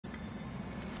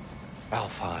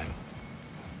Alfheim.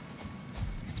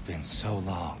 It's been so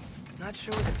long. Not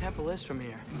sure where the temple is from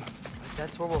here, but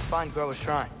that's where we'll find Groa's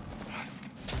shrine.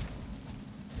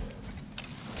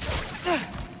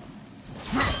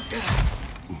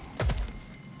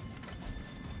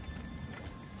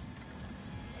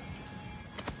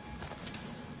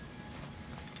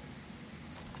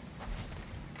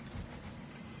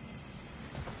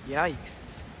 Yikes.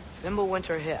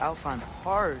 Fimbulwinter hit Alfheim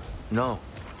hard. No.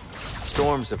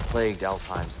 Storms have plagued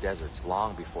Alfheim's deserts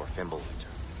long before Fimbulwinter.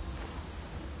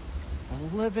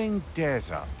 A living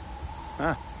desert.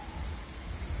 Huh.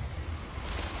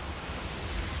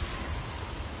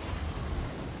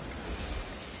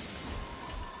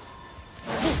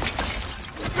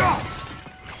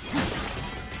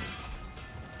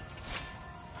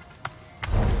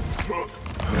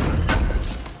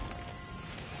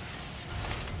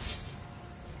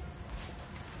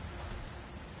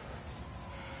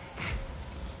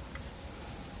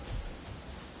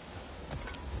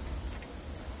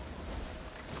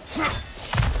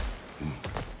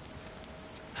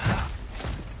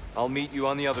 I'll meet you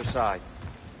on the other side.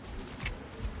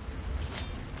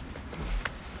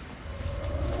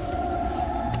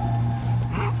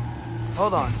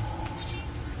 Hold on.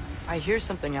 I hear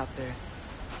something out there.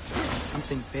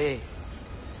 Something big.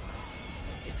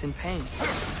 It's in pain.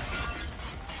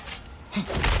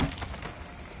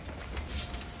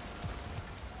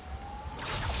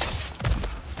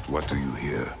 What do you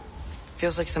hear?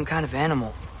 Feels like some kind of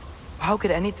animal. How could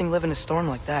anything live in a storm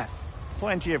like that?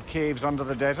 Plenty of caves under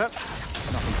the desert.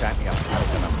 Not exactly a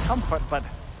paladin of comfort, but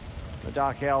the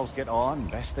Dark Elves get on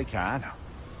best they can.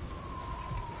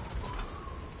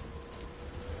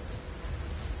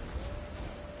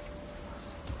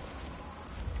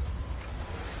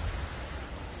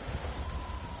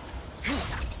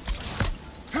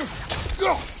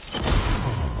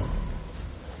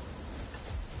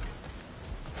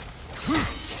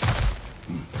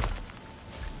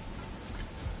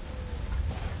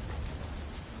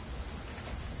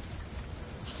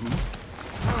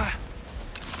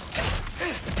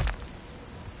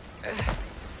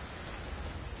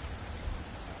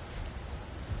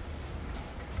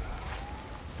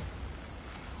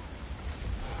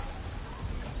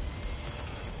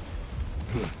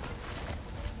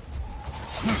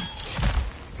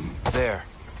 There.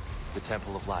 The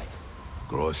Temple of Light.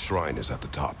 Groa's shrine is at the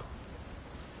top.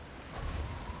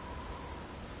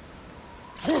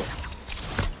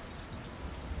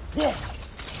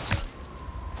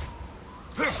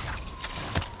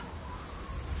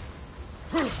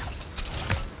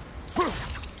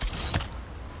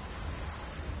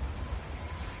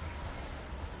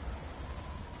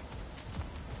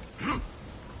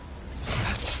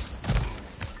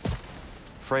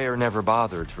 Freyr never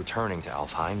bothered returning to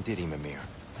Alfheim, did he, Mimir?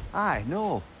 Aye,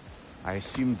 no. I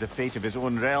assumed the fate of his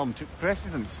own realm took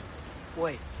precedence.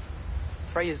 Wait.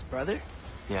 Freya's brother?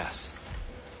 Yes.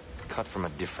 Cut from a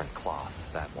different cloth,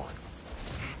 that one.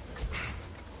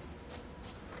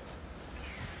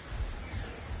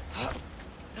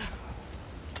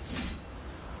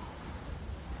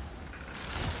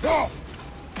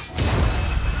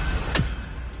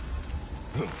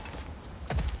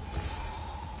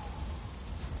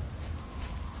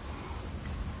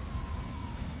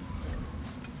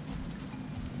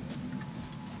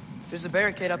 There's a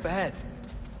barricade up ahead.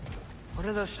 What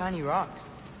are those shiny rocks?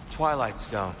 Twilight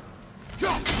Stone.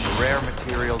 A rare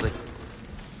material that...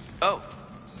 Oh!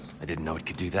 I didn't know it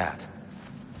could do that.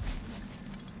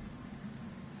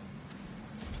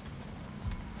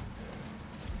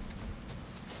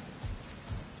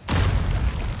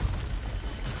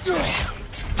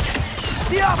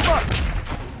 The upper!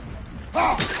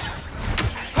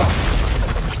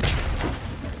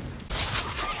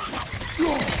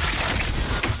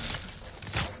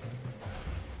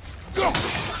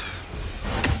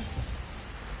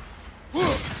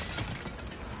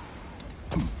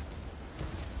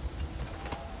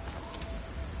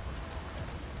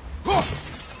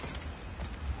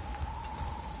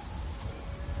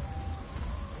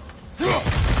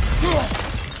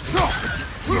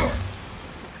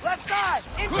 Left side!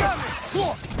 Incoming!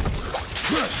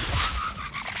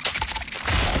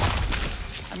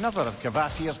 Another of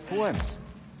Kvasir's poems.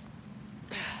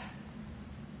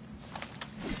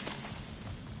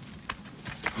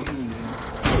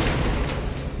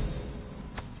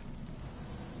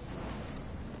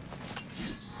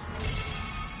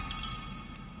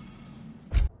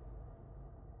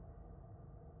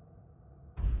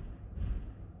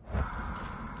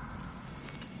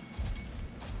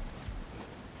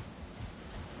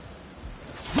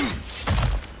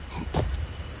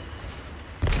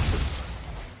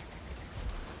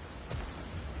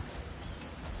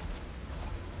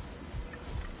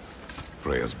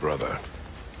 Freya's brother.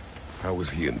 How was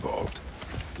he involved?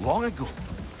 Long ago,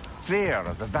 Freyr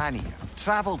of the Vanir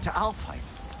traveled to Alfheim,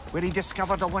 where he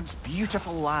discovered a once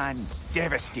beautiful land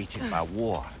devastated by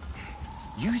war.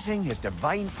 Using his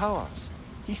divine powers,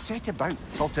 he set about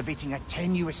cultivating a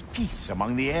tenuous peace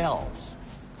among the elves.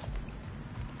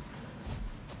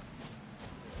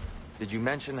 Did you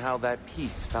mention how that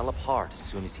peace fell apart as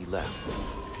soon as he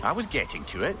left? I was getting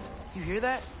to it. You hear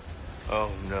that? Oh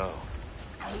no.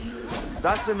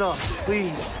 That's enough,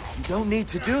 please. You don't need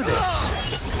to do this.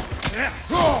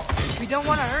 We don't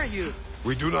want to hurt you.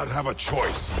 We do not have a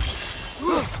choice.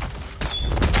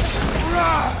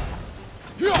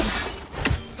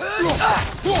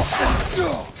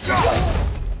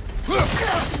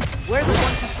 We're the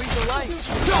ones who freeze the light.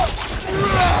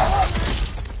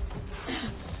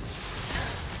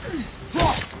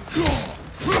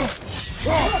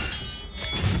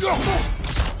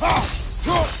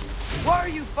 Why are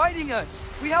you fighting us?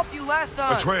 We helped you last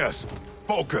time. Atreus,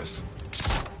 focus.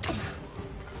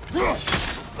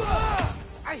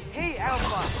 I hate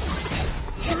Alpha.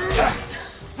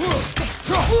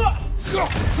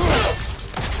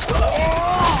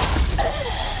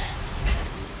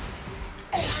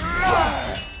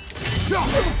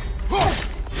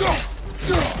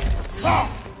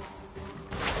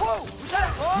 Whoa, was that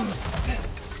a bomb?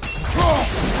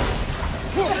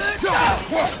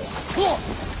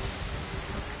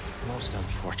 Most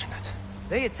unfortunate.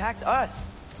 They attacked us.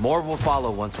 More will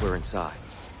follow once we're inside.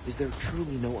 Is there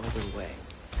truly no other way?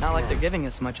 Not like they're giving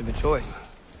us much of a choice.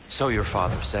 So your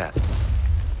father said.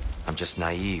 I'm just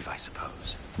naive, I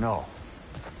suppose. No.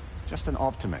 Just an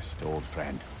optimist, old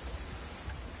friend.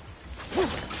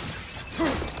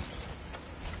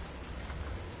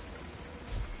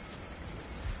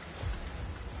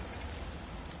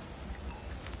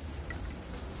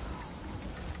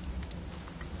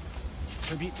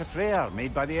 Tribute to Freyr,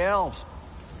 made by the elves.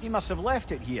 He must have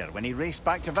left it here when he raced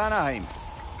back to Vanaheim.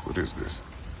 What is this?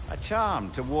 A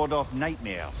charm to ward off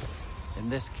nightmares. In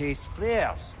this case,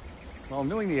 Freyr's. Well,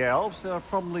 knowing the elves, there are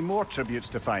probably more tributes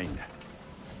to find.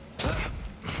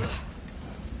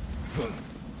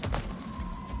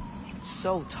 It's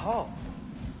so tall.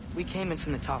 We came in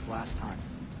from the top last time.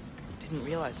 Didn't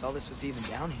realize all this was even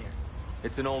down here.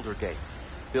 It's an older gate,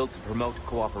 built to promote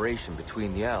cooperation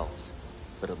between the elves.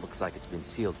 But it looks like it's been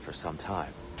sealed for some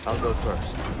time. I'll go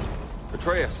first.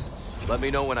 Atreus, let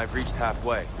me know when I've reached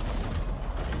halfway.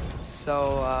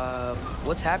 So,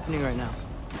 what's happening right now?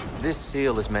 This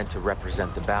seal is meant to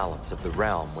represent the balance of the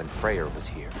realm when Freyr was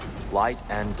here. Light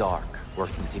and dark,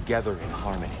 working together in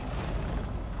harmony.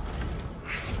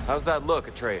 How's that look,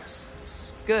 Atreus?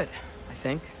 Good, I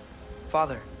think.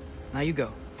 Father, now you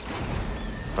go.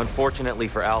 Unfortunately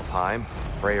for Alfheim,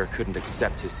 Freyr couldn't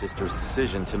accept his sister's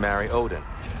decision to marry Odin.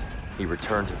 He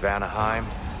returned to Vanaheim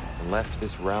and left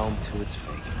this realm to its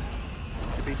fate.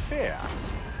 To be fair,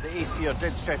 the Aesir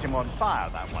did set him on fire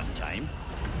that one time.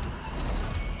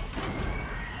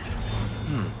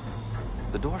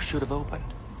 The door should have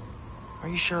opened. Are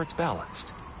you sure it's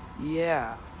balanced?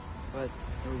 Yeah, but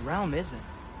the realm isn't.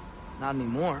 Not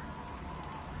anymore.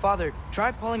 Father,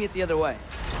 try pulling it the other way.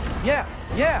 Yeah,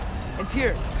 and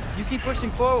here, you keep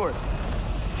pushing forward.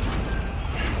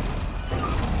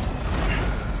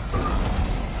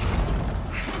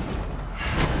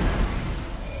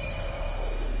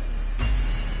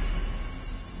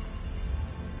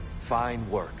 Fine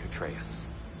work, Atreus.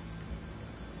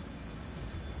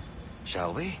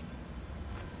 Shall we?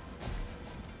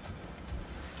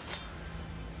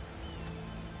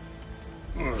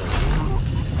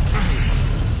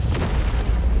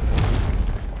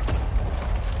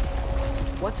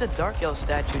 What's a Dark Elf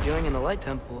statue doing in the Light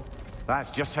Temple? That's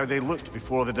just how they looked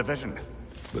before the division.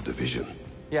 The division.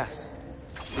 Yes.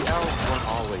 The elves weren't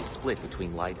always split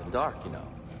between light and dark, you know.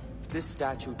 This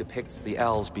statue depicts the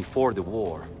elves before the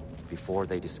war, before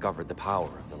they discovered the power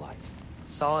of the light.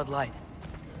 Solid light.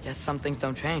 Guess some things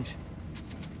don't change.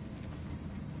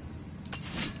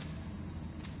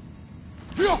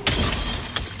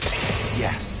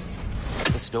 Yes.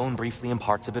 The stone briefly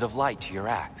imparts a bit of light to your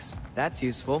axe. That's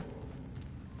useful.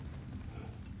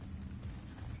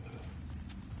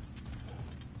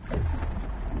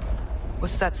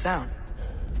 What's that sound?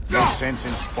 No sense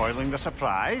in spoiling the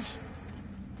surprise.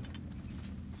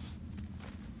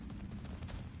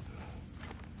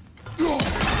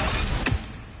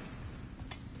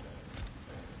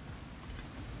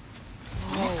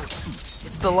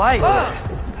 It's the light!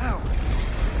 Ow.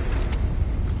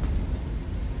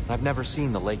 I've never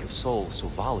seen the Lake of Souls so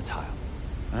volatile.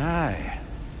 Aye.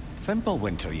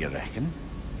 Fimbulwinter, you reckon?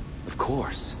 Of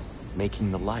course,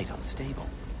 making the light unstable.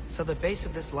 So the base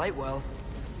of this light well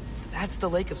That's the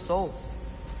Lake of Souls.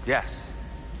 Yes.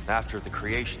 After the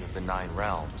creation of the Nine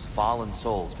Realms, fallen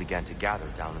souls began to gather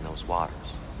down in those waters.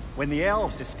 When the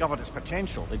elves discovered its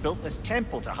potential, they built this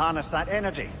temple to harness that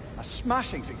energy. A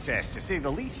smashing success, to say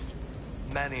the least.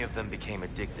 Many of them became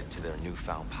addicted to their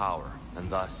newfound power, and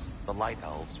thus, the Light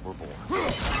Elves were born.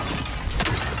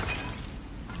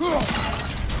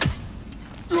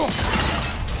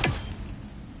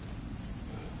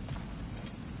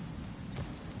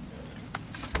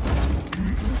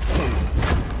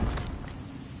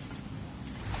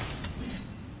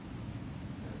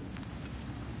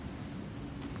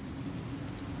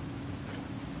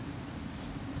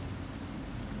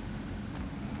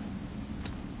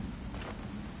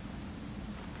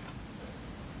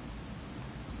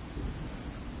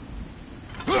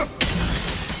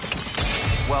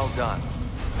 Well done.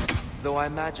 Though I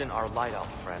imagine our Light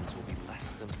Elf friends will be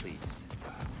less than pleased.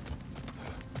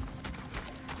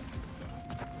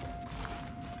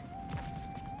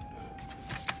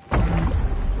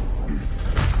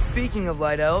 Speaking of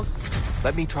Light Elves...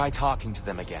 Let me try talking to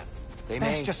them again. They may...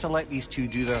 Best just to let these two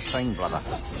do their thing, brother.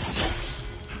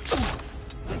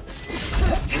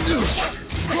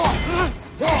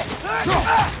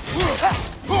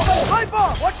 Light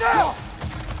Ball! Watch out!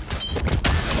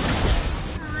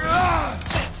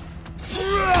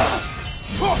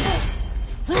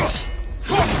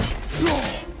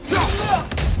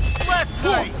 Left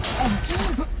side!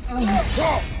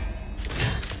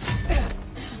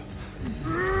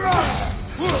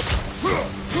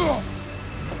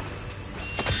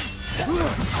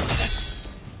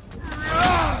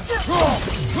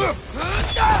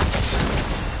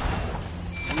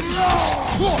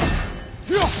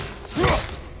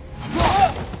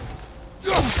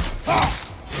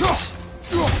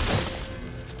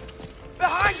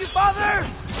 Behind you, Father!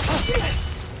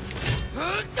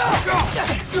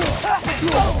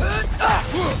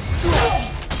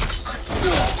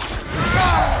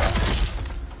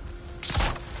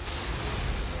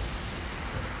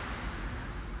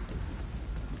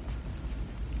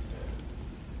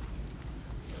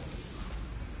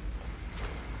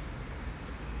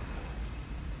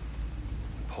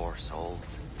 Poor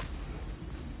souls.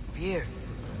 Pierre,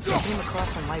 I came across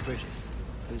some light bridges.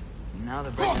 But now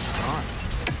the bridge is gone.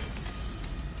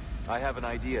 I have an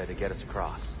idea to get us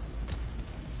across.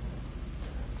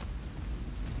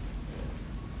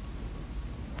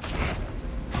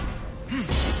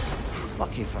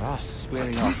 Lucky for us,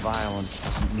 swearing off violence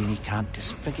doesn't mean he can't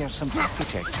disfigure some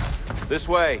architecture. This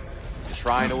way. The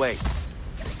shrine awaits.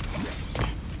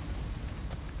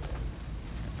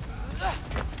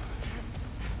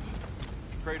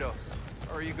 Kratos,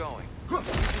 where are you going?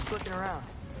 Just looking around.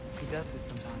 He does this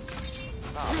sometimes.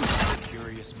 Ah, a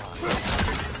curious mind.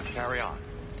 Carry on.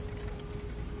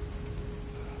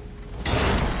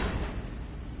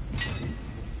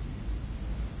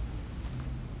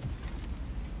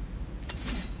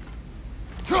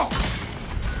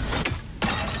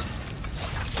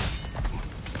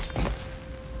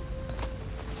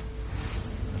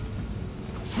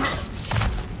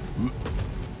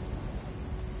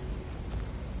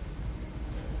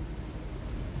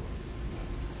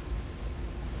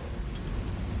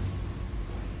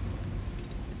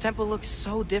 The temple looks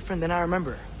so different than I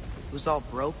remember. It was all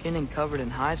broken and covered in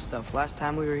hive stuff last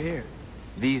time we were here.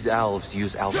 These elves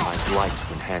use Alpine's light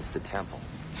to enhance the temple.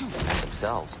 And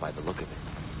themselves, by the look of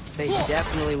it. They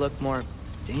definitely look more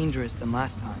dangerous than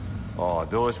last time. Oh,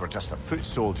 those were just the foot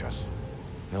soldiers.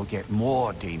 They'll get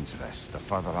more dangerous the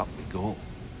further up we go.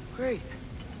 Great.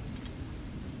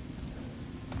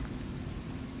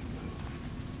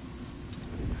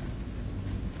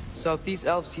 So if these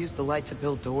elves use the light to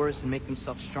build doors and make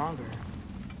themselves stronger,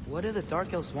 what do the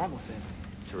Dark Elves want with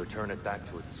it? To return it back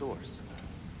to its source.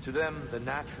 To them, the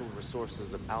natural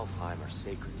resources of Alfheim are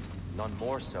sacred. None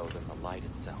more so than the light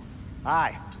itself.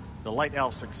 Aye, the Light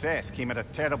Elf success came at a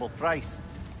terrible price.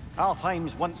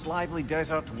 Alfheim's once lively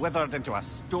desert withered into a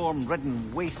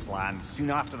storm-ridden wasteland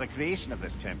soon after the creation of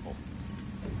this temple.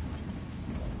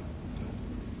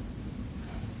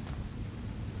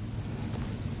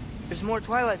 There's more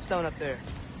Twilight Stone up there.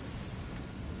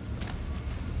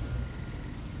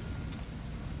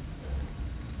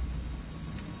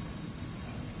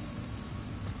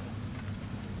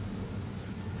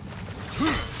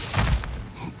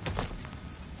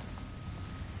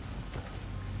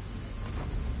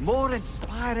 More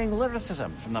inspiring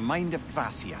lyricism from the mind of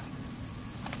Gracia.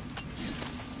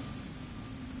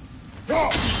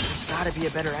 There's gotta be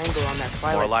a better angle on that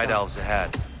Twilight More light Stone. elves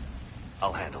ahead.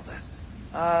 I'll handle this.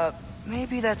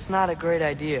 Maybe that's not a great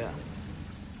idea.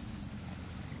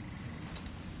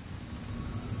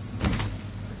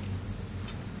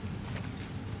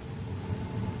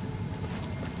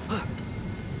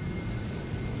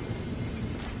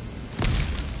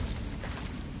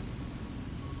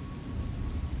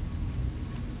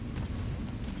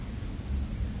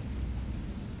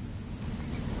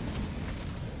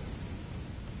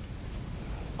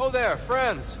 there,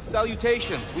 friends.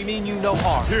 Salutations. We mean you no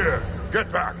harm. Here,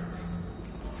 get back.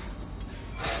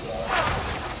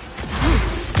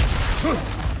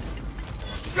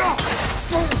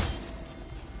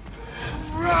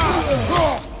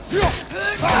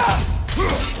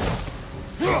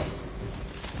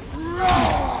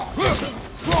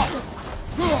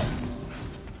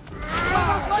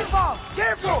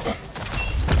 Careful!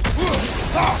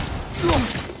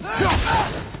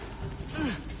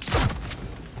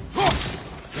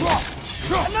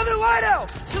 Another light out!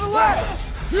 To the left!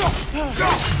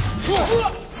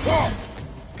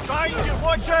 Danger,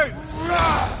 watch out!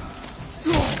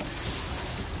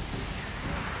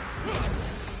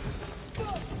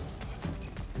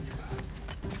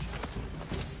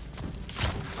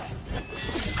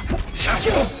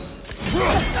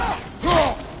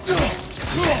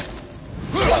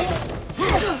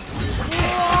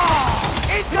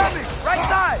 Incoming! Right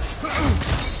side!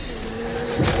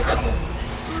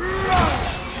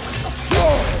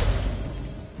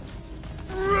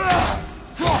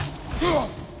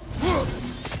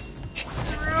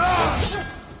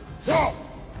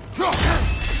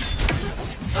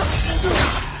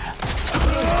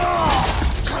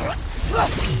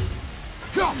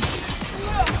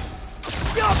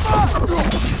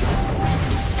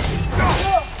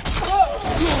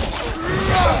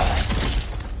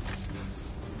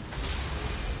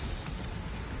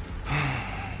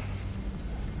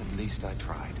 At least I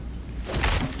tried.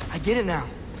 I get it now.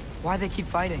 Why they keep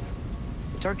fighting.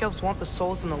 The Dark Elves want the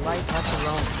souls in the light to have their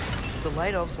own. The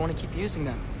Light Elves want to keep using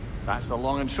them. That's the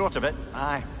long and short of it,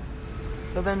 aye.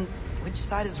 So then, which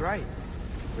side is right?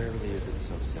 Rarely is it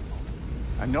so simple.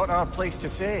 And not our place to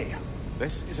say.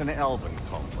 This is an elven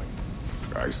conflict.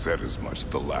 I said as much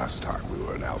the last time we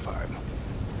were in Alfheim.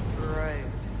 Right.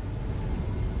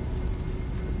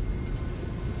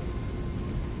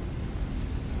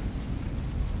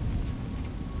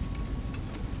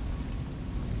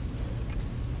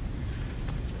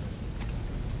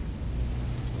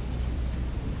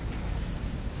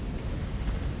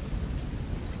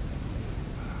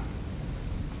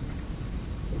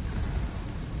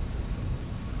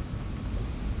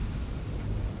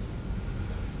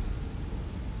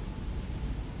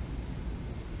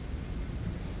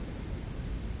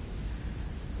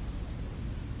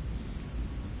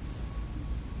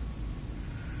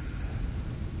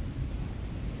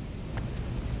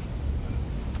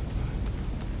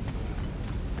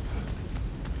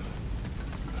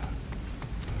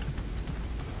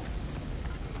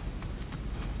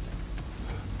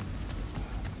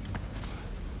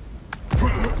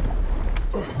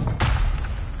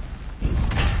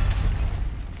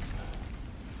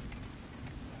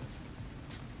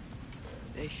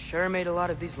 They sure made a lot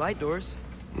of these light doors.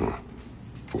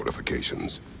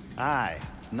 Fortifications. Aye,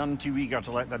 none too eager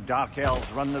to let the Dark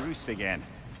Elves run the roost again.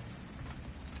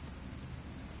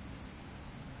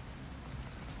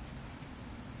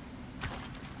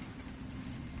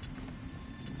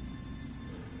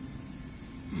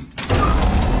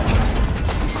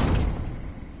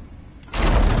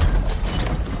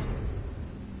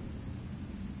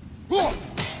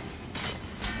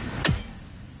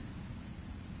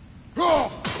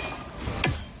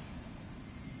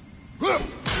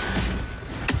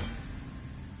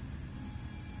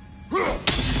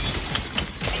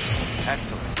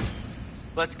 Excellent.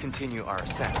 Let's continue our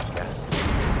ascent, yes?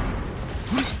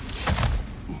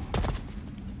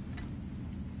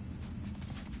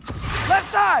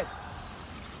 Left side!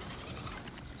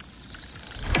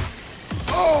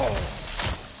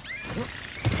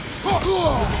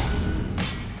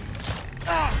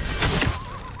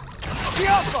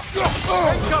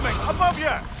 Incoming! Above you!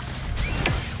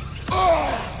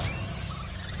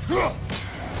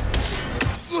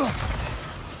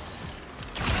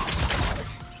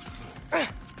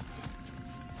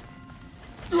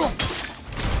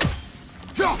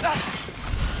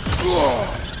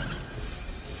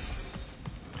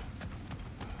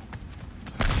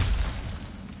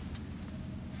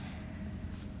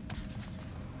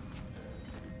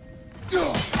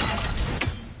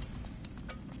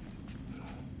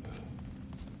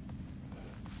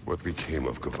 What became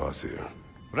of Kvasir?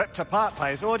 Ripped apart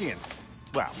by his audience.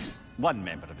 Well, one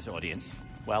member of his audience.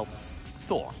 Well,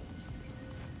 Thor.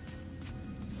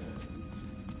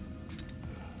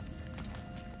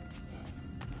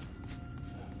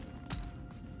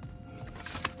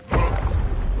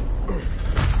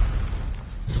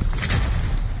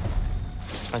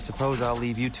 I suppose I'll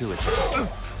leave you to it.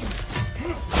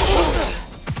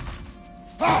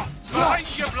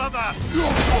 Behind you, brother!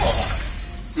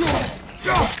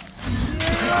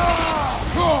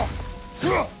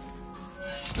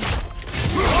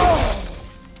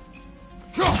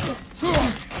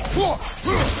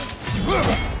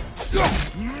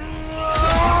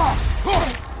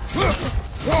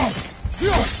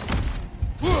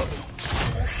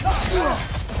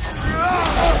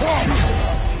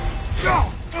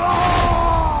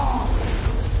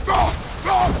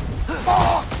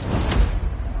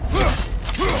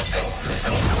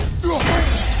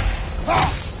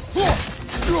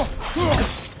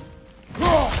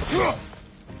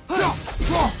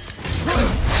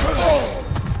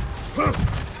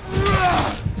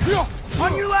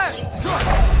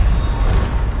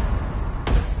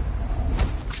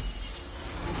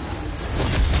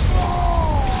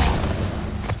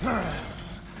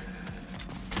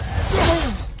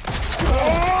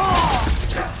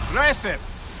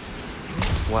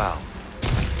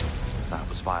 That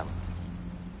was violent.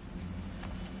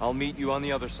 I'll meet you on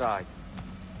the other side.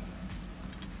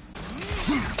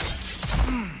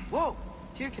 Whoa!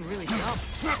 Tyr can really jump.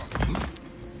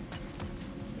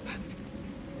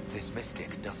 This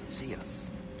mystic doesn't see us.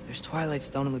 There's Twilight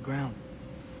Stone on the ground.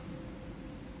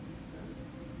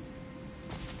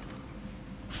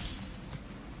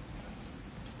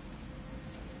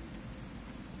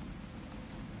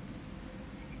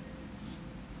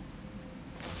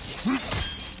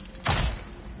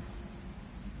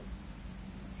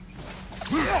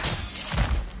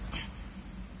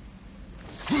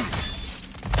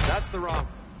 That's the wrong...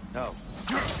 No.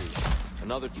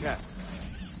 Another chest.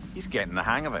 He's getting the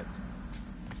hang of it.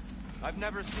 I've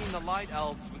never seen the Light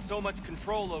Elves with so much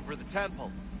control over the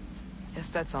temple. Guess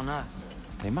that's on us.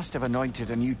 They must have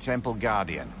anointed a new temple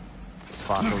guardian.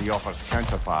 Svartal Yoffer's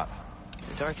counterpart.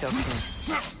 The Dark Elf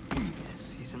King.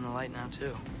 Yes, he's in the light now,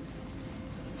 too.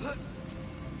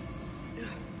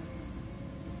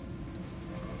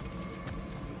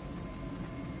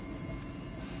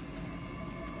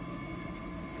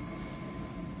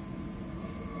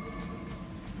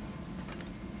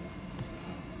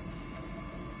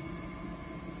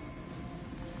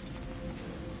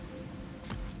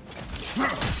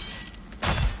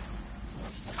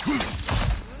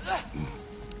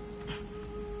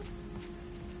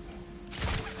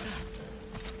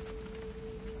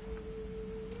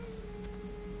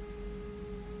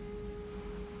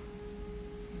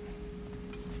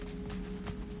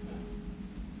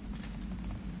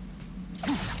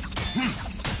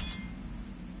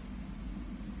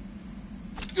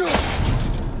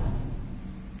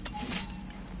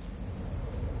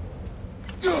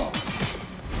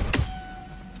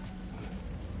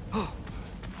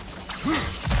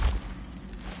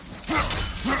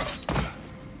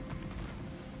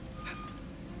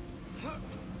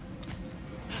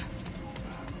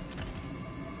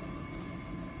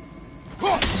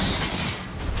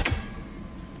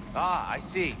 Ah, I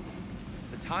see.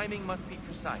 The timing must be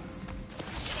precise.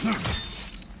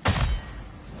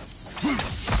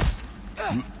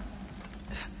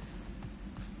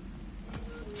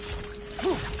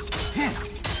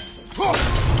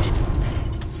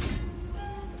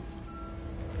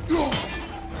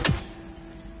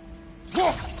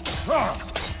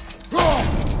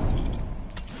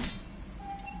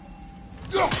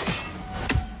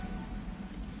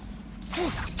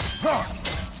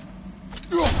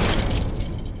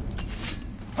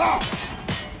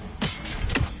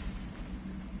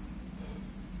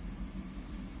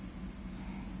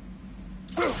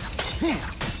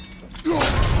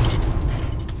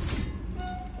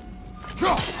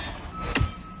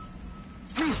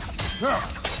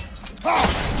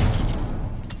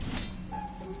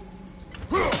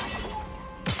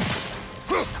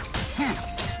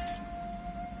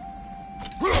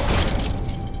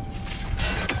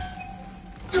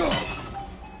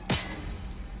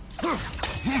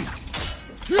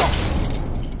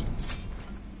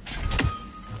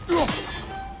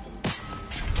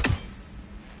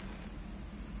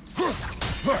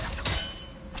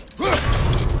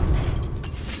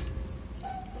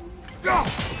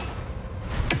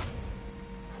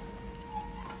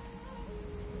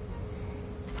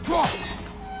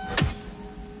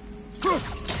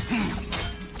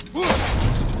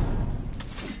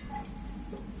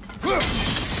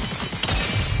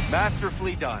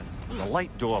 Masterfully done. The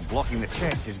light door blocking the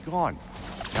chest is gone.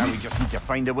 Now we just need to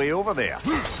find a way over there.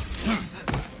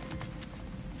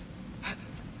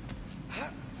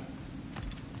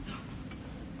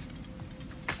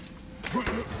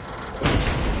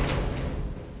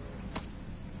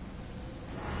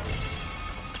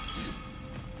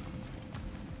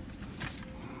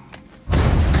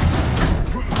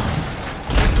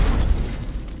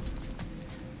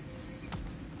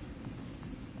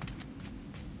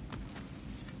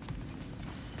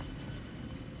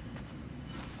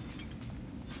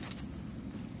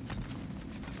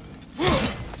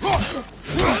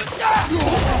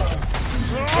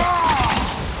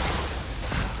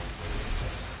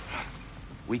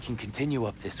 We can continue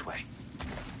up this way.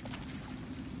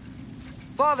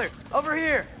 Father, over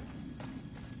here!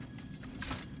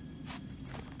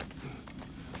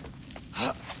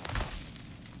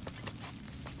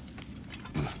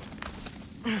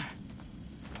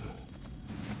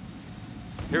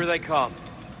 Here they come.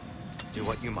 Do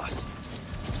what you must.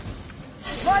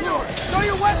 Minor! Throw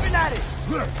your weapon at it!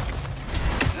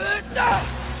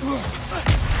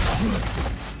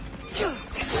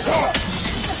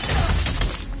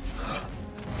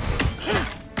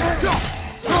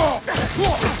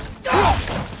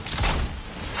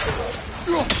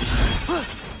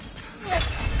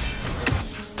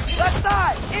 That's the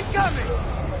Got me!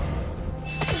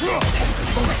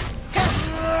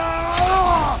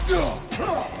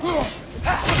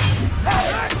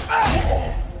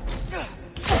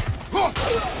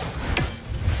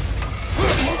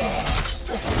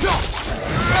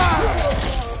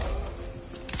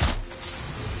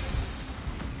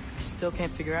 I still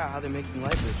can't figure out how they're making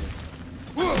light bridges.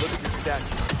 Look at this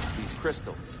statue. These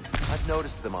crystals. I've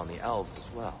noticed them on the elves as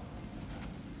well.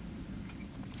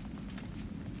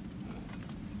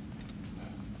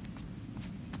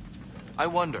 I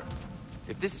wonder,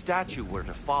 if this statue were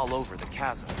to fall over the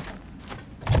chasm...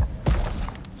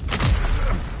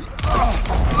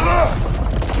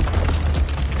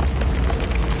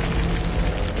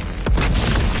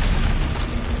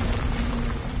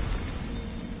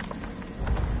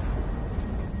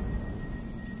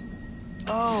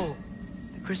 Oh!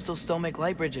 The crystals still make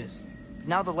light bridges. But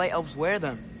now the light elves wear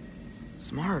them.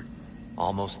 Smart.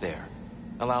 Almost there.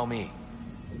 Allow me.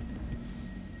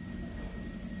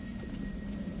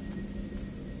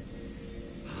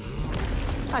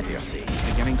 I dare say he's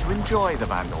beginning to enjoy the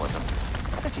vandalism.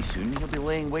 Pretty soon he'll be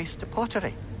laying waste to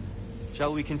pottery.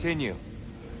 Shall we continue?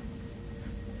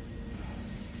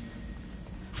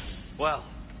 Well,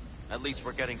 at least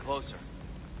we're getting closer.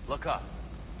 Look up.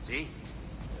 See?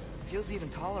 Feels even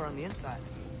taller on the inside.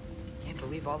 Can't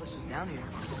believe all this was down here.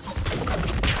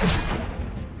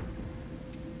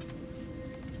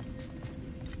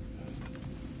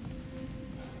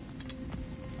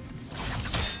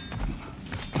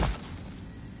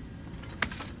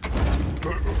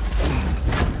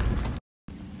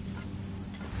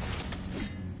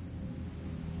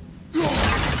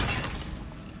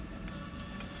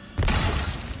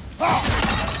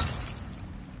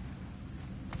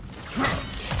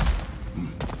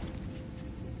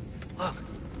 Look,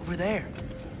 over there.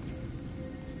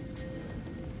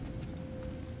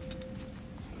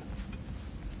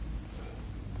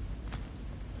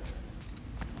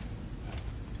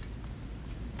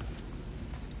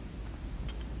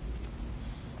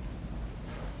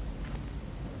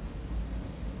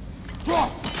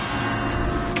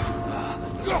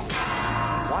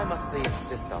 Why must they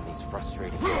insist on these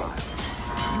frustrating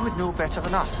trials? You would know better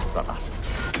than us, brother.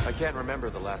 I can't remember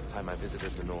the last time I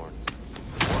visited the Norns.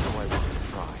 What do I want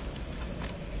to try?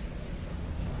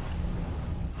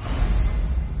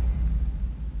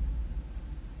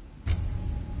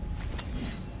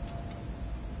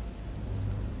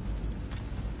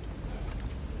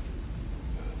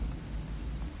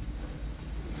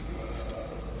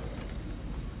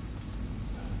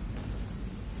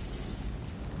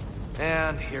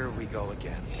 And here we go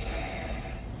again.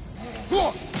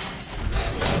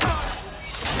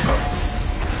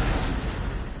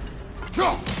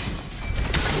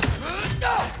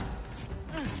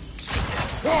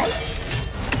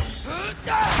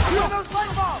 Those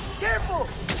light bulbs! Careful!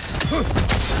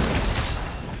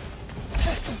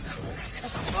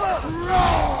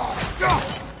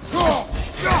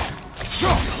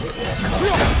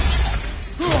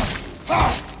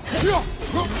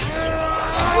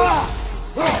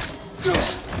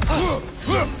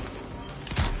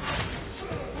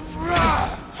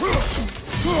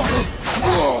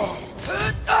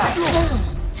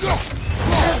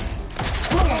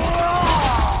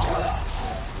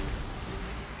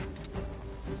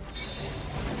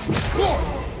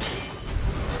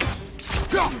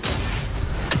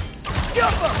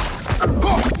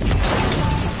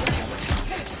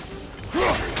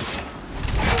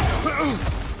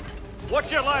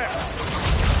 What's your lair?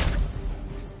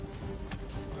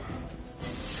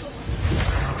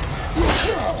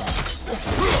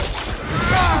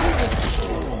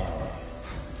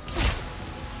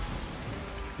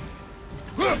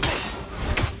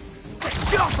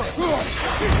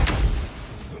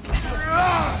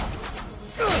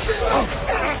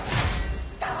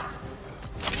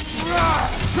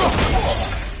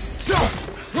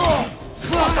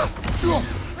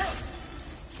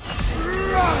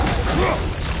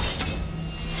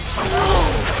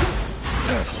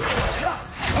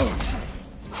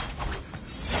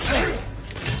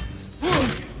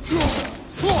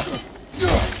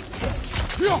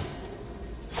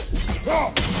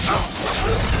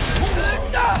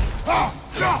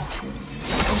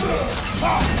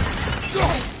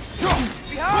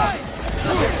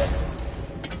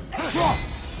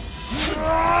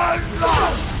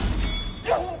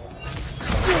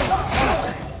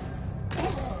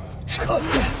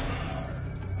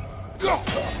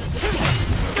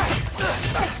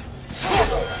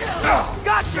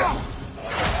 Gotcha!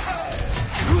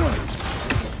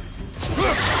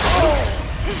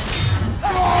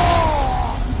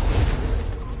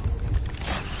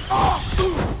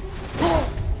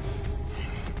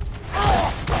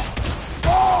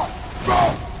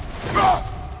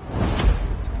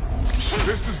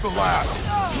 last!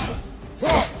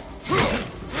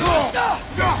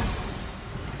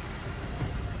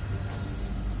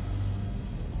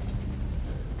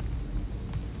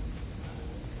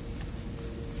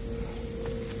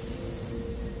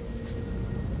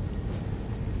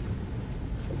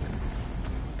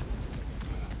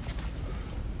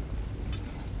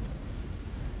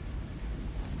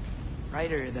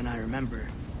 Brighter than I remember.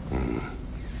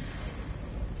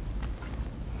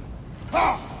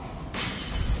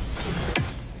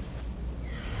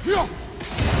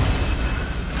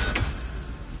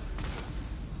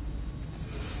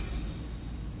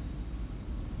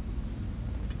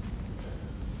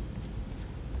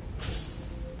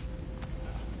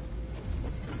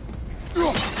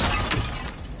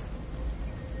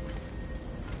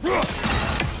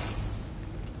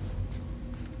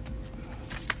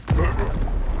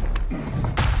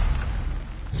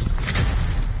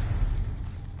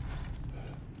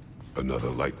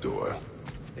 Another light door.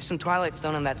 There's some Twilight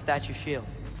Stone on that statue shield,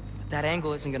 but that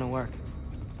angle isn't gonna work.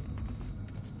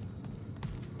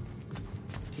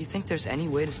 Do you think there's any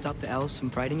way to stop the elves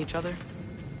from fighting each other?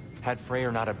 Had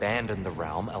Freyr not abandoned the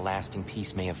realm, a lasting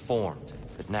peace may have formed.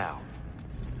 But now...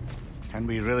 Can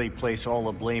we really place all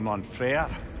the blame on Freyr?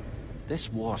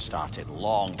 This war started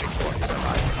long before his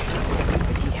arrival.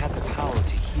 But he had the power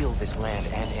to heal this land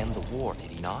and end the war,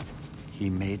 did he not? He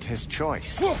made his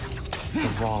choice. The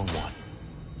wrong one.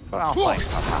 For Alfheim,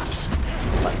 perhaps.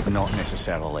 But not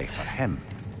necessarily for him.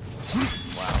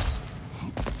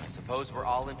 Well, I suppose we're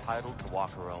all entitled to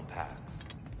walk our own paths,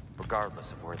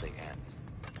 regardless of where they end.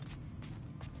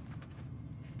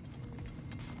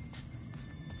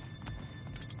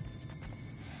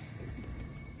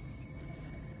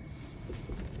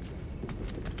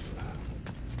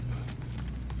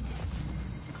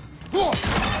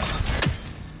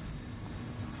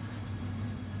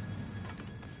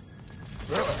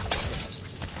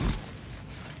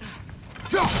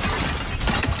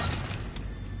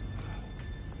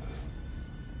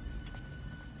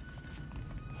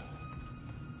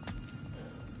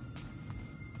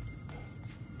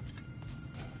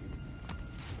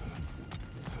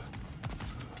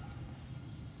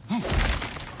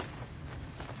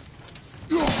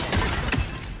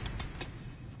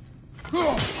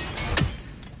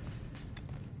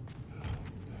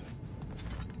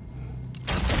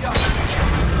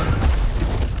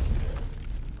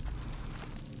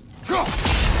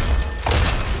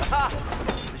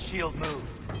 The shield moved.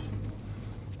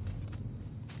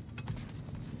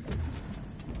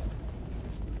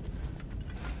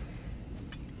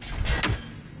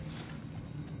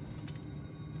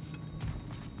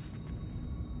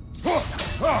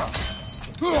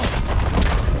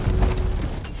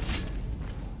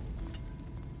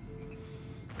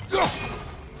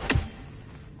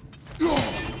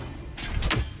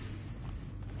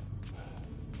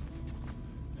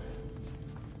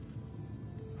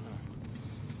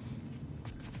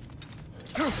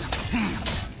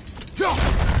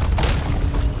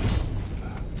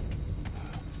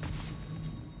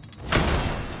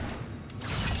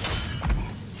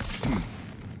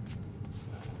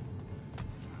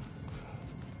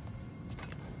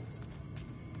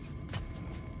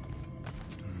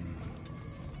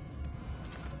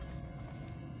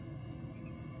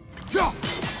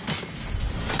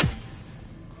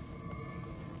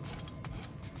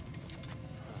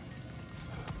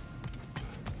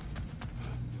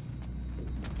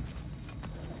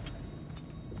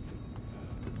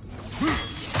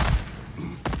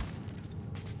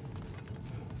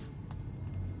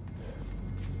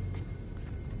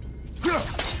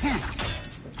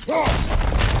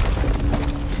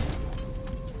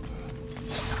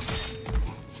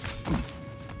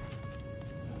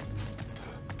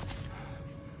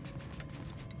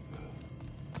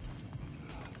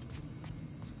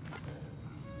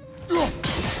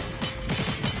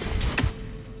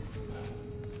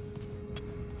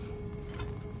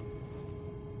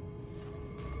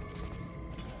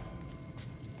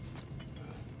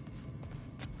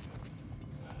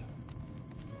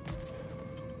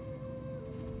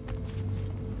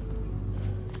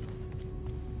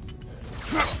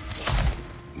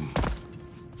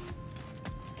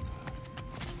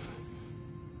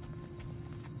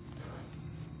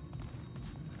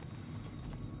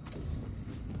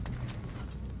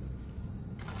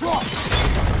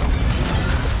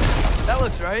 That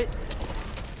looks right.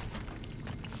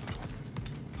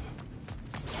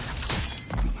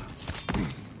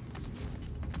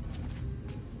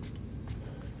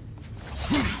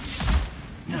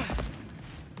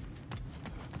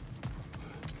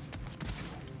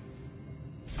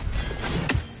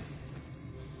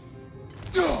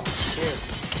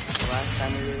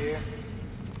 while you were here.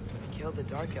 Killed the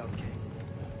Dark Elf King.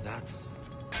 That's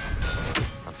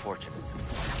unfortunate.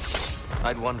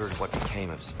 I'd wondered what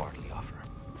became of Svartalfheim.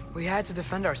 We had to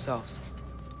defend ourselves.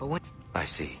 But when... I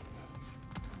see.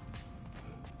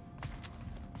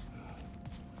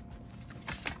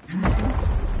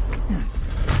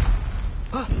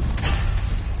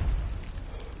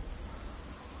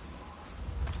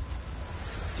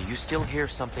 Do you still hear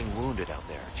something wounded out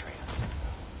there, Atreus?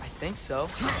 I think so.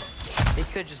 It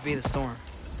could just be the storm.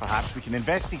 Perhaps we can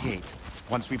investigate,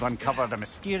 once we've uncovered a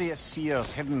mysterious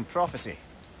seer's hidden prophecy.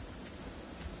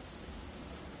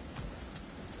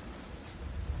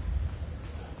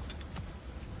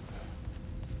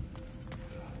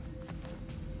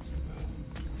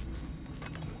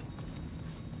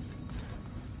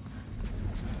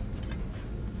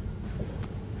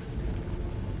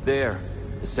 There,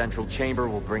 the central chamber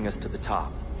will bring us to the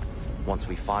top, once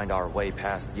we find our way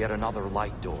past yet another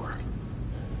light door.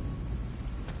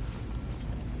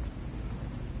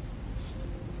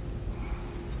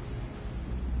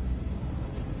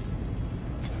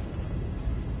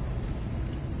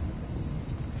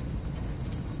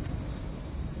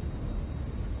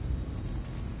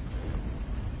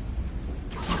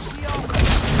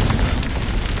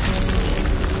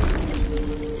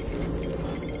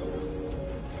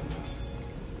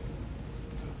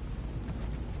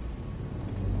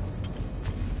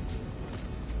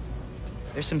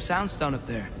 There's some soundstone up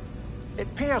there.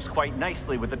 It pairs quite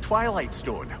nicely with the Twilight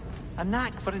Stone. A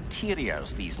knack for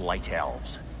interiors, these light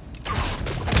elves. It's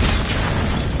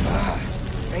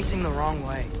facing the wrong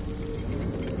way.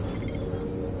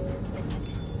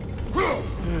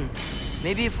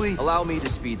 Maybe if we... Allow me to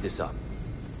speed this up.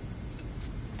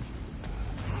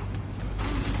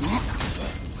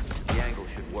 The angle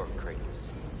should work, Kratos.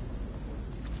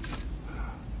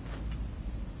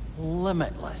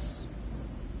 Limitless.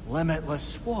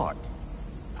 Limitless what?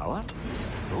 Power?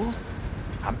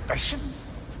 Growth? Ambition?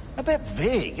 A bit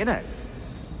vague, innit?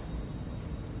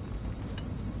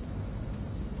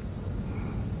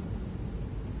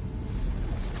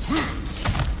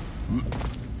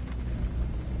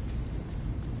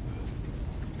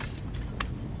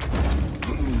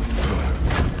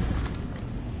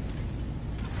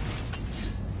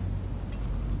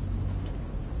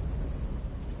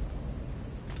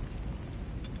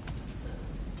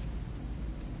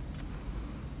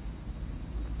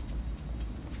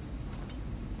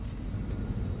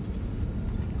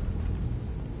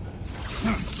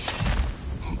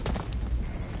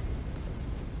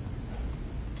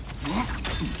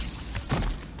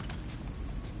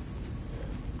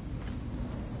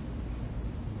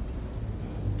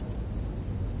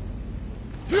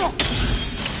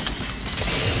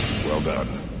 Well done.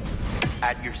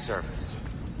 At your service.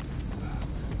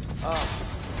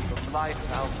 Oh, the light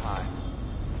of Alfheim.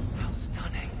 How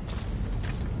stunning.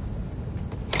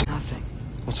 Nothing.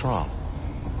 What's wrong?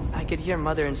 I could hear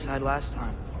Mother inside last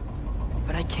time.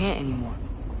 But I can't anymore.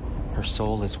 Her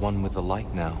soul is one with the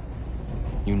light now,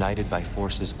 united by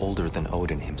forces older than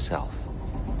Odin himself.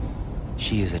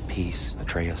 She is at peace,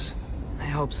 Atreus. I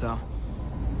hope so.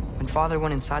 When Father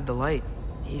went inside the light,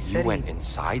 he said You went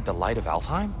inside the light of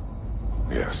Alfheim?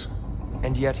 Yes.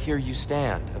 And yet here you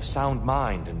stand, of sound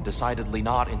mind and decidedly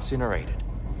not incinerated.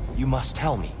 You must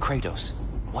tell me, Kratos,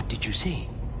 what did you see?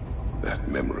 That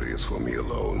memory is for me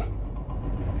alone.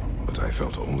 But I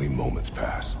felt only moments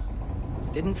pass.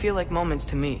 Didn't feel like moments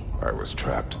to me. I was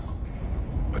trapped.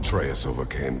 Atreus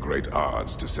overcame great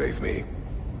odds to save me.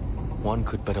 One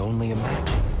could but only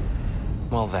imagine.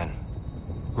 Well then,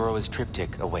 Groa's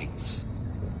triptych awaits.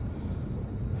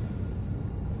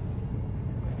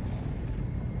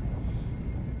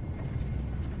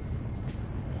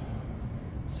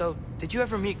 So, did you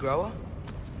ever meet Groa?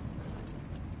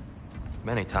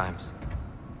 Many times.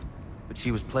 But she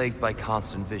was plagued by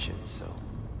constant visions, so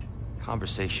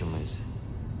conversation was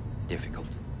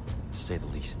difficult, to say the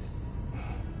least.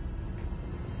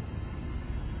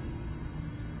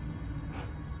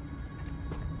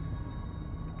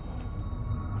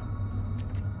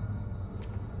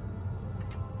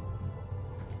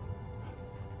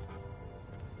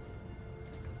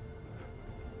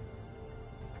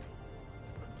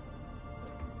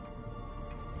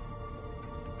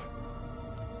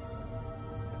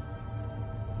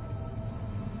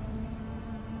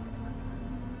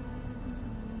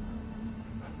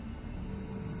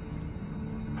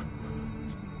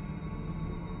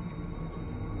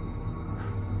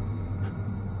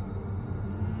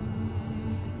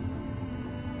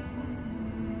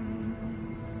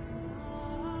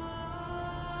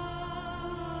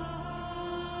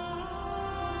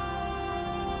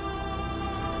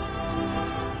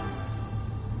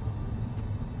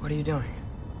 What are you doing?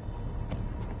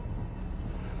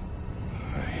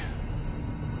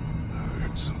 I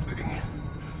heard something.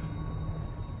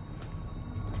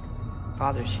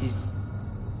 Father, she's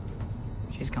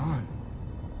gone.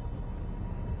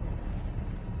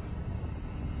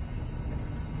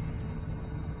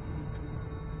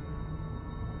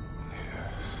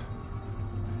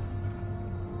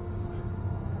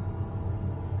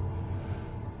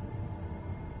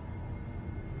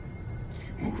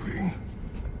 Moving.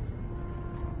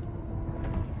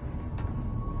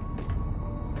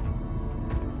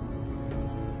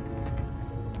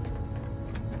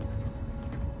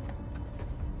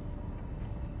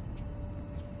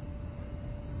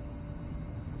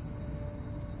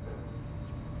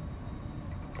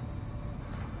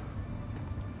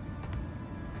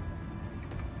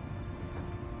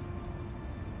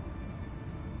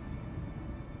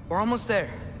 We're almost there.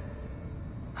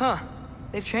 Huh.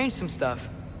 They've changed some stuff.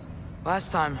 Last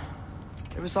time,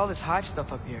 there was all this hive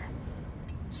stuff up here.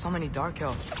 So many dark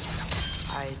elves.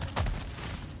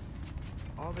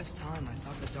 All this time, I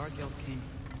thought the dark elf king...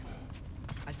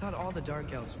 I thought all the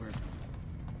dark elves were...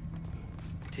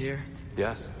 Tyr,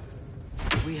 Yes?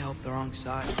 we helped the wrong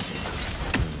side.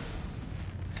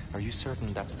 Are you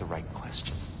certain that's the right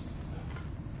question?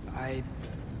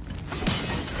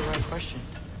 It's the right question.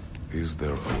 Is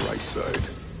there a right side?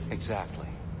 Exactly.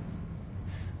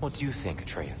 What do you think,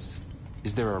 Atreus?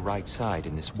 Is there a right side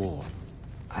in this war?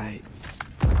 I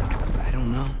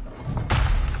don't know.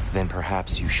 Then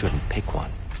perhaps you shouldn't pick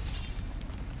one.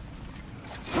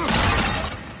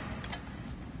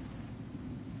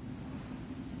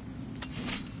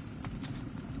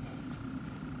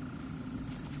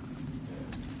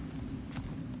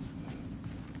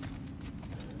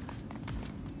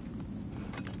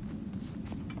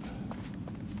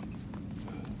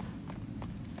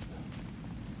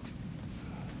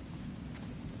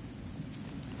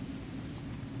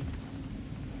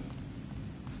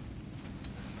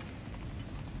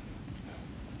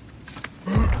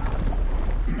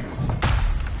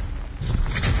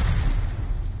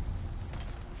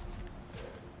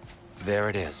 There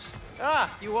it is.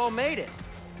 Ah, you all made it.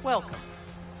 Welcome.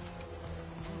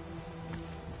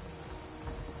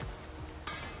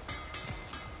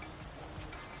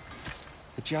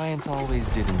 The giants always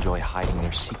did enjoy hiding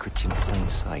their secrets in plain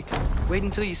sight. Wait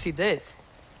until you see this.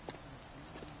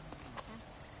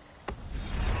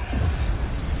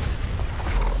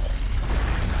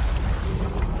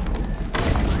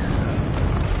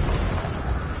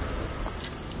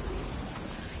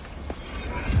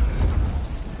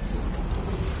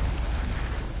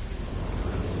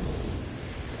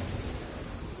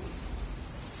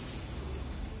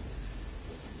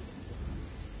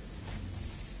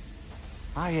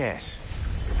 Ah, yes.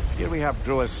 Here we have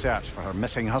Groa's search for her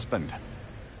missing husband.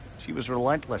 She was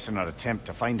relentless in her attempt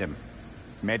to find him.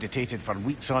 Meditated for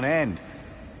weeks on end.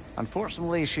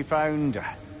 Unfortunately, she found...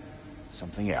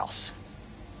 something else.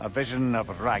 A vision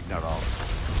of Ragnarok.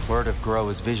 Word of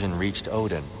Groa's vision reached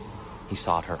Odin. He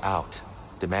sought her out,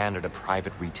 demanded a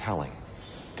private retelling.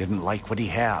 Didn't like what he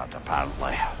heard,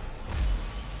 apparently.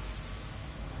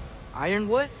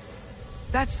 Ironwood?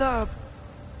 That's the...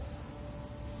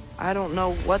 I don't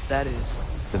know what that is.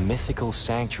 The mythical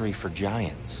sanctuary for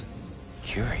giants.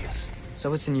 Curious.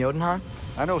 So it's in Jotunheim?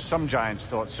 I know some giants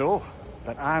thought so,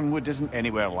 but Ironwood isn't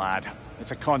anywhere, lad. It's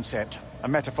a concept, a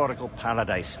metaphorical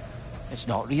paradise. It's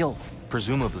not real.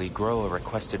 Presumably, Groa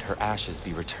requested her ashes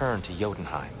be returned to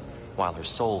Jotunheim, while her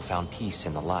soul found peace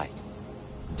in the light.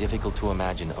 Difficult to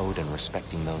imagine Odin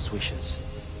respecting those wishes.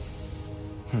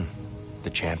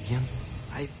 The champion?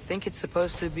 I think it's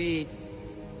supposed to be...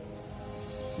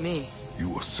 me.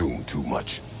 You assume too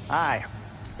much. Aye.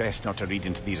 Best not to read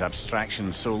into these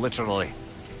abstractions so literally.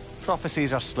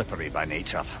 Prophecies are slippery by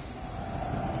nature.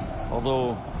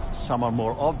 Although, some are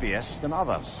more obvious than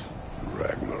others.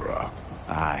 Ragnarok.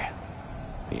 Aye.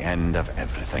 The end of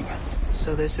everything.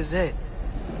 So this is it.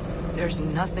 There's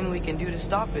nothing we can do to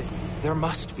stop it. There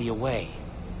must be a way.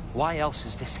 Why else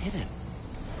is this hidden?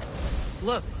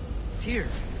 Look, Tyr.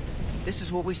 This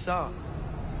is what we saw.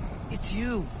 It's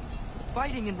you,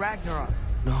 fighting in Ragnarok.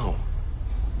 No.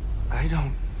 I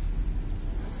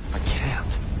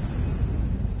can't.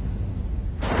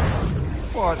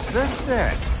 What's this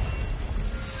then?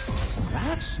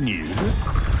 That's new.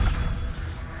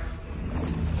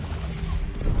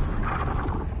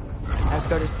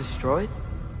 Asgard is destroyed?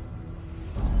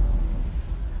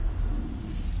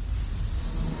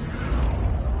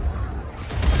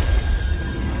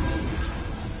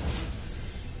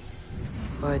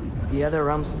 But the other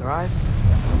realms thrive?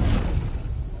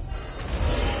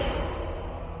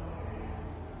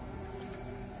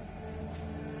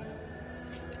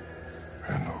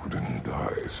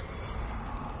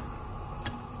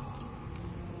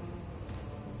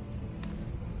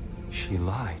 She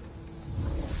lied.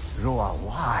 Roa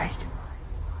lied.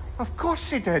 Of course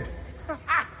she did.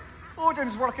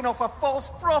 Odin's working off a false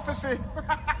prophecy.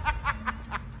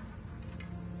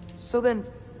 So then,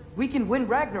 we can win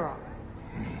Ragnarok.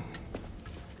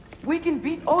 We can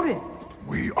beat Odin.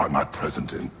 We are not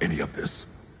present in any of this.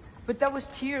 But that was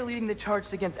Tyr leading the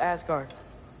charge against Asgard.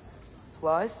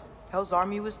 Plus, Hell's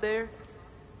army was there.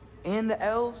 And the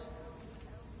elves.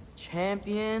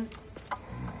 Champion.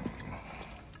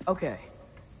 Okay,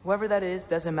 whoever that is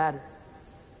doesn't matter.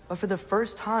 But for the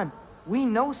first time, we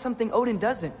know something Odin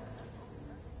doesn't.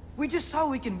 We just saw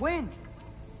we can win.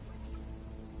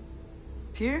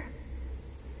 Tyr?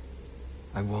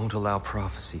 I won't allow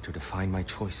prophecy to define my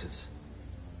choices.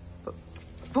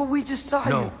 But we just saw you.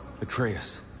 No,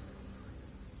 Atreus.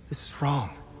 This is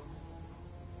wrong.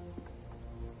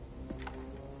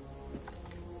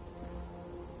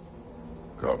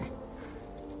 Come.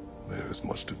 There is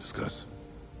much to discuss.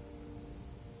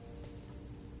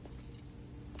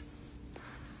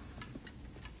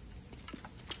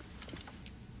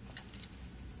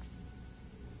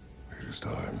 It is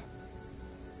time.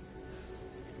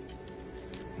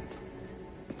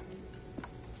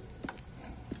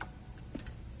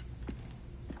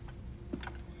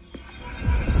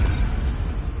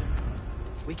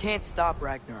 We can't stop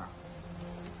Ragnarok.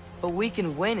 But we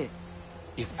can win it.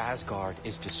 If Asgard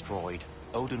is destroyed,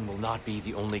 Odin will not be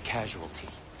the only casualty.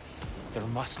 There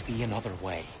must be another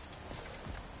way.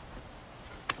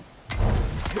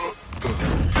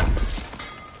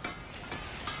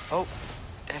 Oh,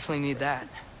 definitely need that.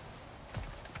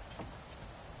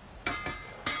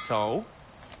 So,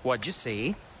 what'd you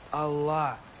see? A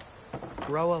lot.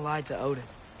 Groa lied to Odin.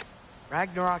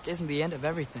 Ragnarok isn't the end of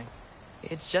everything.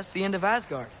 It's just the end of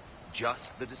Asgard.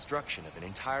 Just the destruction of an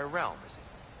entire realm, is it?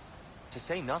 To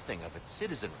say nothing of its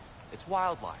citizenry, its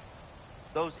wildlife.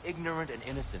 Those ignorant and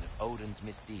innocent of Odin's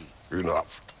misdeeds.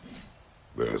 Enough.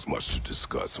 There is much to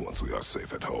discuss once we are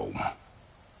safe at home.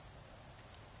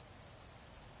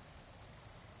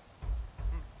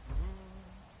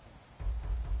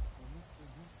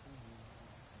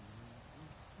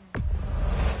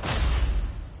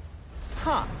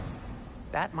 Huh.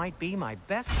 That might be my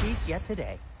best piece yet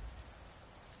today.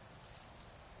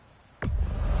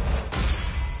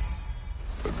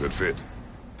 A good fit.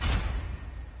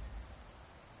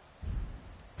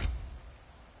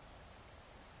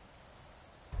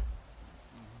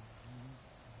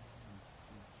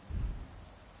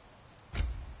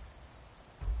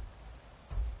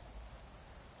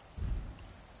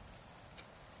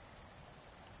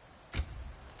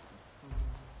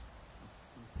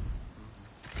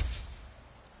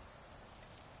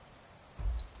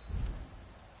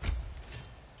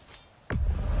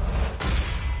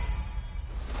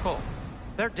 Cool.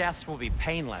 Their deaths will be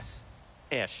painless.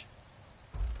 Ish.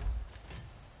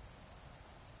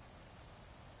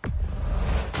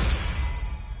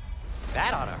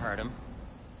 That ought to hurt him.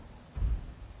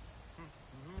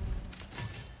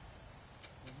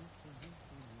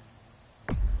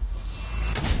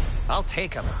 I'll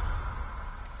take him.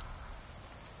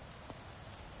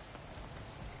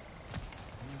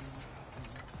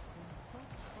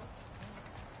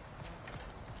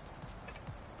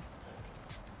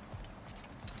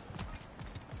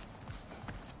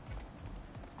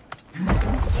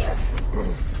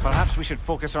 Perhaps we should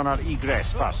focus on our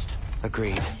egress first.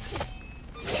 Agreed. Is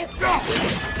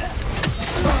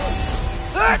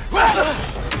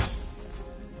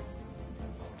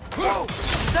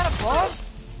that a bomb?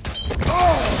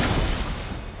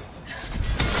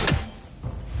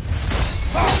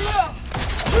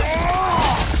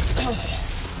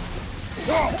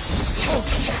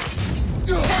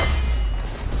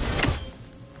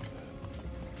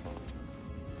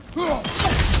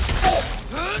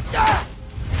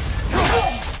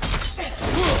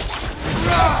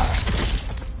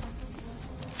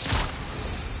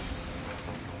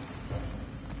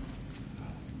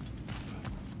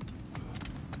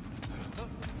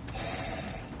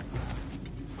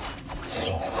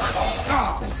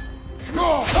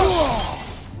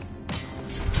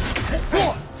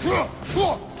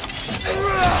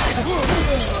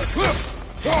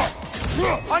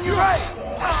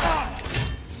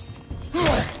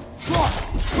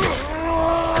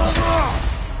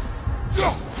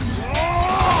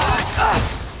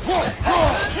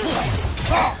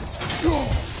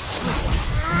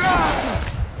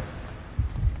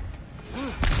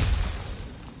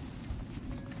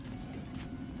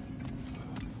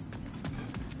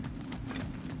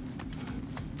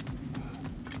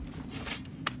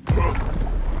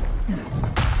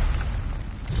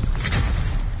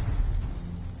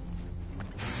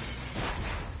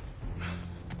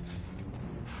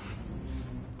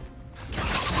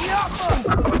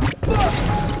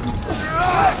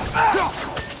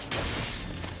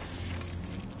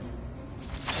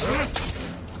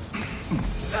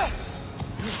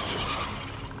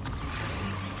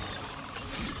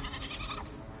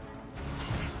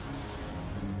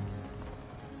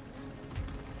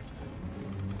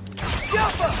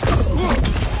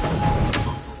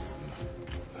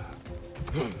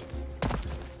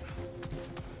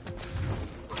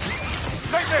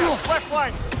 Right there! Left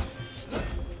flank!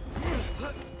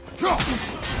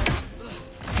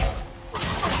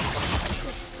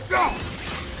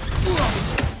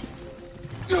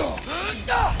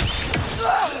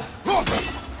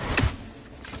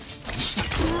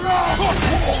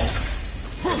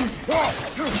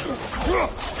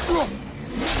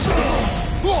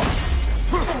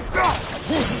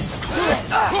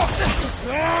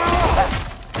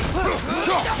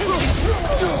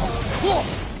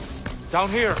 Down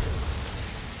here.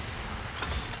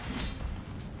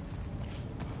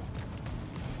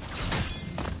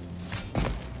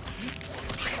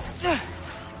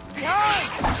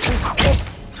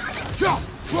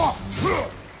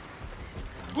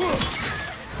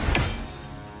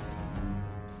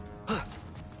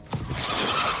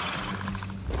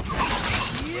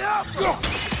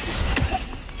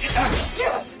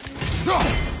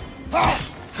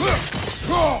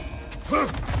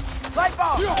 Light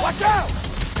bulb! Watch out!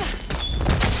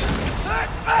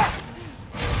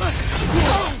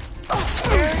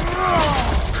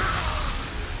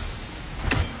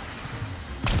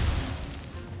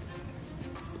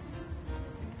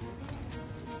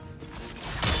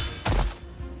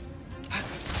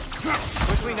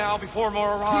 Quickly now, before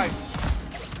more arrive.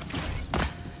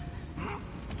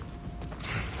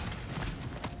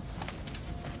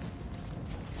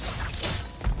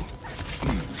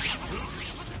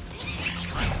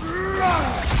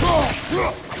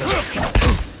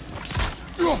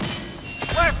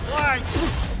 Left flank!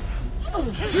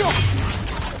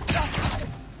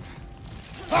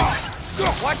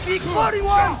 Watch the exploding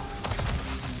one!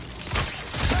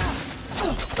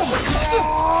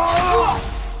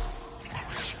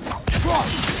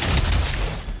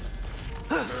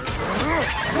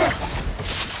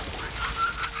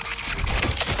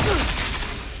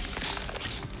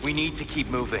 We need to keep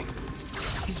moving.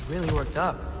 He's really worked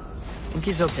up. Think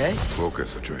he's okay?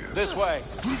 Focus, Atreus. This way.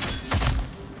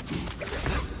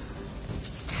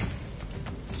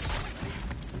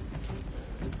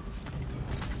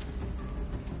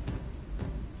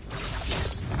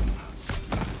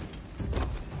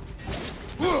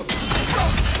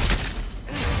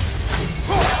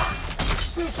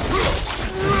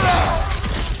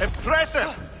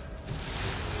 Impressive!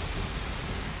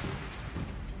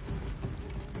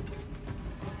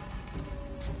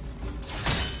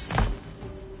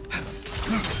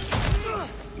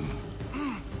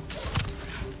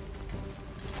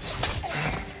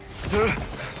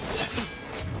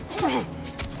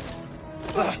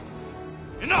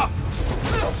 Enough!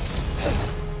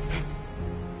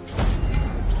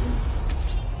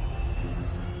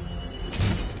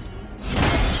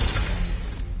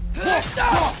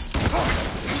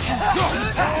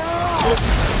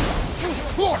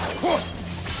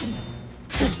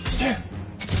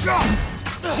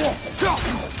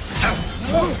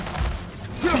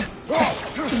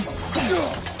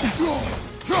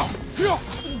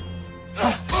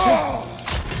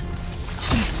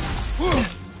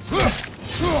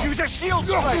 Use a shield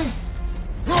strike!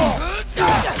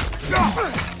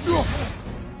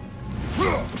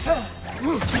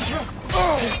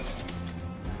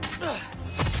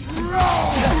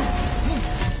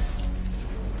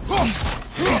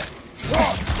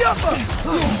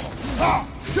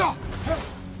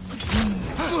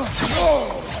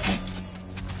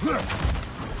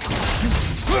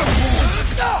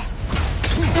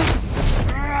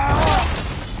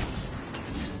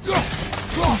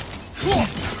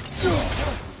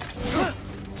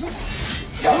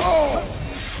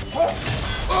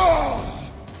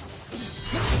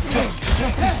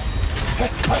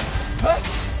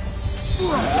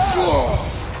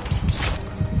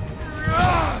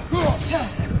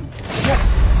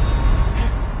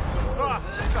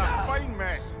 It's a fine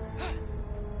mess.